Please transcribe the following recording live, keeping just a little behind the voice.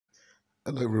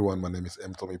Hello everyone, my name is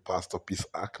M.Tommy, Pastor Peace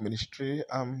Ark Ministry.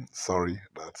 I'm sorry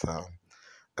that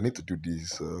I need to do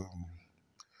this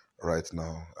right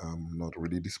now. I'm not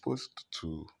really disposed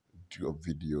to do a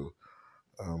video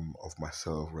of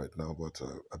myself right now, but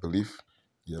I believe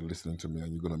you're listening to me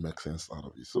and you're going to make sense out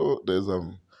of it. So there's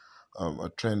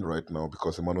a trend right now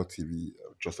because Emmanueltv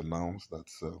just announced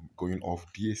that's going off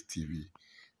Dstv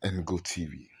and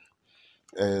Gotv.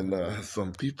 And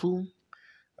some people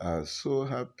so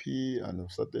happy and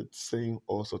have started saying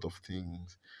all sort of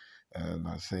things and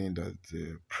are saying that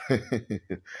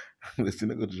the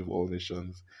synagogue of all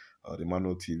nations, the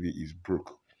Manual TV is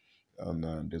broke.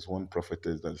 And there's one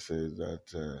prophetess that says that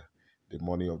the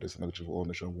money of the synagogue of all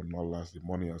nations will not last. The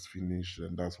money has finished,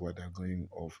 and that's why they're going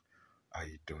off. I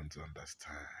don't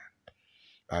understand.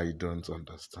 I don't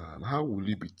understand. How will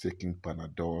you be taking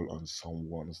Panadol on some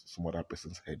other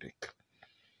person's headache?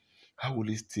 How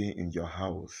will you stay in your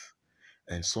house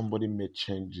and somebody made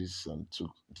changes and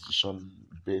took decision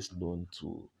based known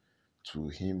to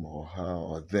him or her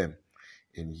or them,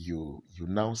 and you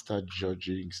now start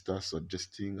judging, start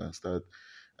suggesting, and start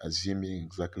assuming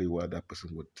exactly why that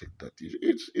person would take that.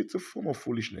 It's a form of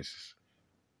foolishness.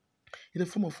 It's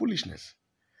a form of foolishness.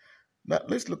 Now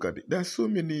let's look at it. There are so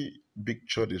many big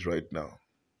churches right now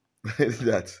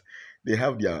that they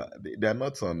have they are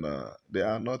not on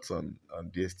on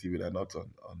DSTV, they're not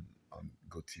on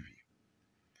GoTV.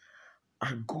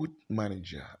 A good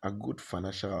manager, a good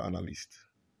financial analyst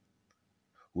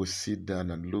will sit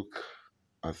down and look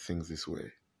at things this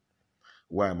way.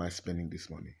 Why am I spending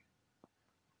this money?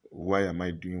 Why am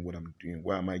I doing what I'm doing?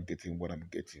 Why am I getting what I'm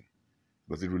getting?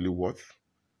 Was it really worth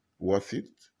it?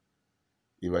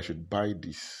 If I should buy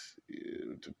this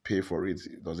to pay for it,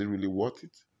 does it really worth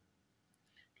it?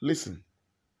 Listen,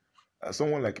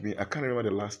 someone like me, I can't remember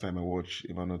the last time I watched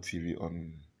Emmanuel TV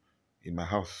on in my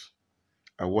house.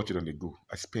 I watch it on the go.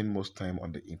 I spend most time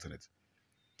on the internet.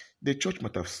 The church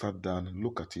might have sat down,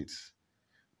 look at it.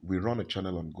 We run a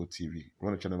channel on GoTV,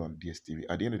 run a channel on DSTV.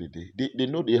 At the end of the day, they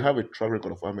know they have a track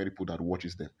record of how many people that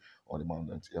watches them on the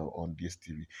mountain on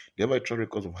DSTV. They have a track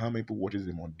record of how many people watches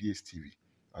them on DSTV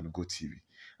and GoTV,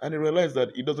 and they realize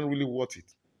that it doesn't really worth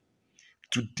it.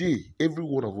 Today, every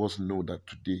one of us know that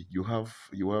today you have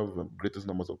greatest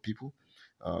numbers of people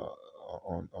uh,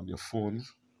 on your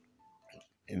phones.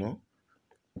 You know,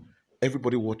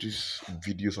 everybody watches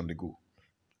videos on the go.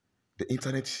 The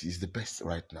internet is the best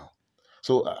right now.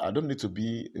 So I don't need to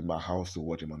be in my house to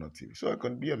watch Emmanuel TV. So I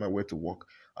can be on my way to work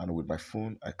and with my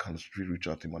phone, I can still reach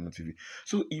out to Emmanuel TV.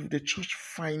 So if the church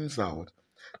finds out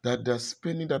that they're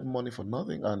spending that money for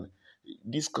nothing and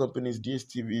these companies,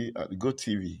 DSTV,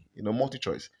 GoTV,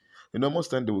 multi-choice,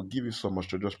 most time they will give you so much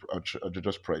to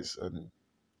just price. And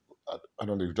I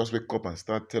don't know, you just wake up and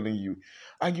start telling you,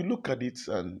 and you look at it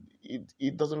and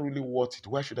it doesn't really worth it.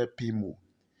 Why should I pay more?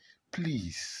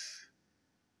 Please.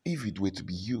 If it were to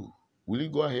be you, will you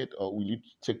go ahead or will you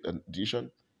take a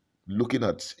decision looking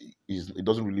at is it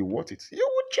doesn't really worth it? You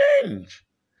would change.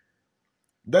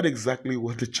 That's exactly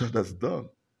what the church has done.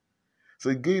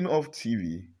 So going off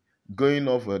TV, going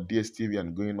off DSTV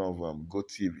and going off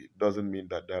GoTV doesn't mean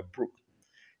that they're broke.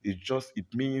 It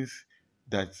means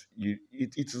that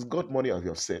it is God money as you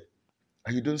have said,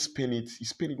 and you don't spend it. You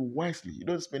spend it wisely. You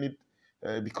don't spend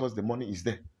it because the money is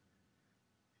there.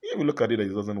 If you look at it,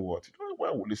 it doesn't worth it.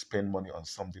 Why would you spend money on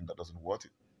something that doesn't worth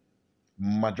it?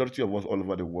 Majority of us all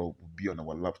over the world will be on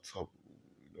our laptop,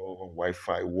 on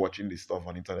Wi-Fi, watching this stuff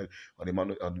on internet, on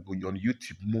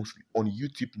YouTube mostly, on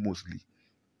YouTube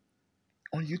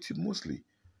mostly.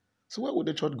 So why would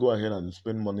the church go ahead and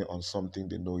spend money on something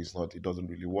they know it doesn't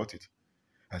really worth it?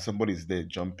 And somebody is there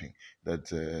jumping that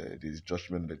this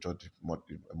judgment, the church,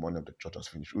 money of the church has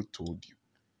finished. Who told you?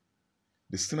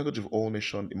 The synagogue of all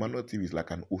nations, Emmanuel TV is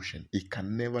like an ocean. It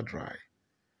can never dry.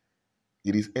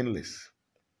 It is endless.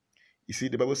 You see,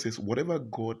 the Bible says, whatever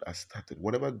God has started,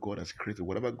 whatever God has created,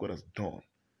 whatever God has done,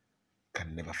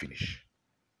 can never finish.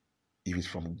 If it's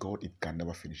from God, it can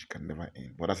never finish, it can never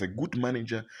end. But as a good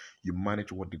manager, you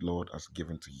manage what the Lord has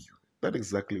given to you. That's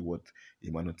exactly what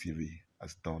Emmanuel TV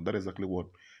has done. That's exactly what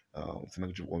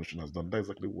Synergy of Ocean has done. That's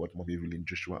exactly what Movie Village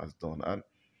Joshua has done.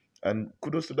 And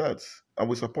kudos to that. And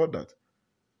we support that.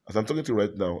 As I'm talking to you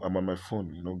right now, I'm on my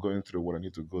phone, going through what I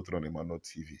need to go through on Emmanuel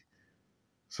TV.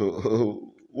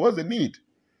 So what's the need?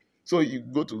 So you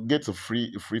go to get a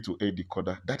free to air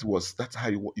decoder. That's how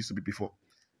it used to be before.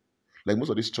 Like most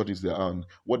of these churches they are on,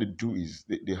 what they do is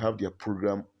they have their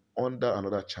program under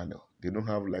another channel. They don't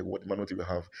have like what Emmanuel TV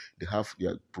have. They have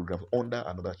their program under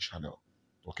another channel.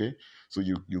 Okay, so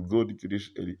you go to this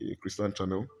Christian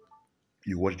channel.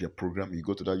 You watch their program. You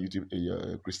go to that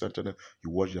YouTube Christian channel.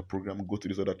 You watch their program. Go to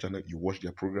this other channel. You watch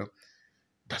their program.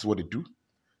 That's what they do.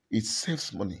 It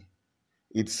saves money.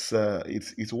 It's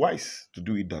wise to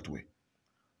do it that way.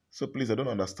 So please, I don't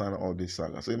understand all this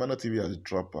saga. So Emmanueltv has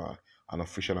dropped an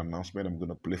official announcement. I'm going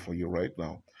to play for you right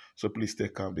now. So please stay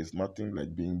calm. There's nothing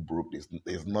like being broke.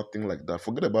 There's nothing like that.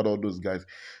 Forget about all those guys.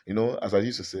 You know, as I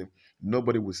used to say,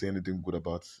 nobody will say anything good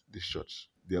about this church.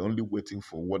 They're only waiting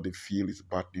for what they feel is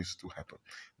bad news to happen.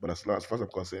 But as far as I'm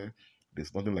concerned,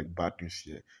 there's nothing like bad news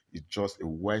here. It's just a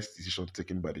wise decision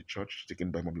taken by the church,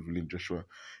 taken by Mobile and Joshua,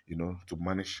 to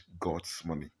manage God's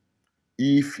money.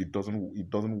 If it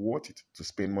doesn't worth it to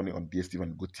spend money on Dstv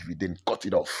and Gotv, then cut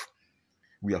it off.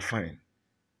 We are fine.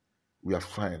 We are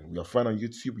fine. We are fine on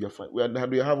YouTube. We are fine.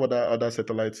 We have other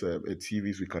satellites,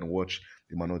 TVs we can watch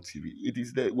Emmanueltv. It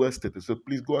is there well stated. So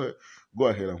please go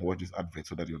ahead and watch this advert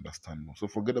so that you understand more. So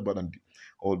forget about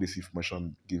all this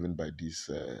information given by these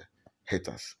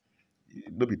haters.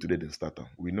 Maybe today they start them.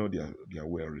 We know they are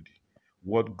aware already.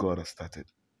 What God has started,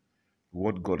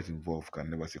 what God is involved can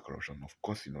never see corruption. Of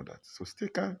course, you know that. So stay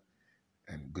calm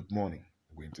and good morning.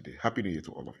 Going today. Happy New Year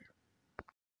to all of you.